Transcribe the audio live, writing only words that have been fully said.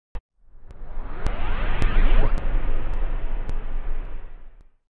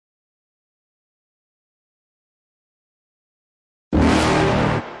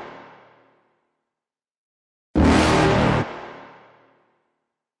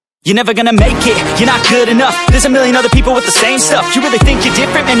You're never gonna make it, you're not good enough. There's a million other people with the same stuff. You really think you're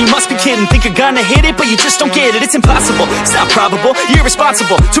different? Man, you must be kidding. Think you're gonna hit it, but you just don't get it. It's impossible, it's not probable, you're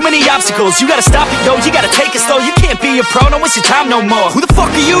irresponsible. Too many obstacles, you gotta stop it, yo. You gotta take it slow, you can't be a pro. Don't waste your time no more. Who the fuck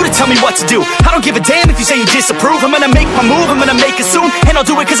are you to tell me what to do? I don't give a damn if you say you disapprove. I'm gonna make my move, I'm gonna make it soon. And I'll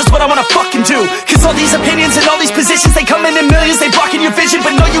do it cause it's what I wanna fucking do. Cause all these opinions and all these positions, they come in millions, they blocking your vision.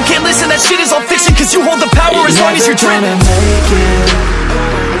 But no, you can't listen, that shit is all fiction. Cause you hold the power as long as you're driven.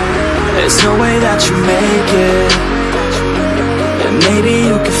 There's no way that you make it. And maybe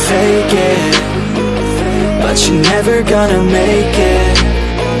you can fake it, but you're never gonna make it.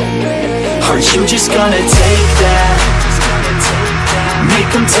 Are you just gonna take that? Make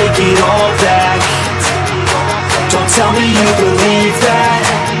them take it all back. Don't tell me you believe that.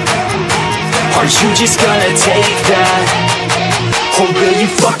 Are you just gonna take that? Or will you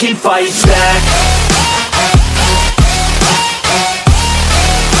fucking fight back?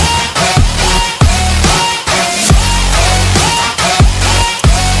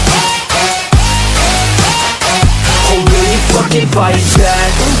 Fucking fight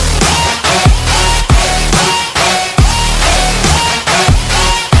back.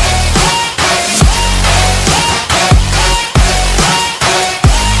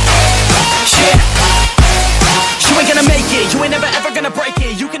 Yeah. You ain't gonna make it, you ain't never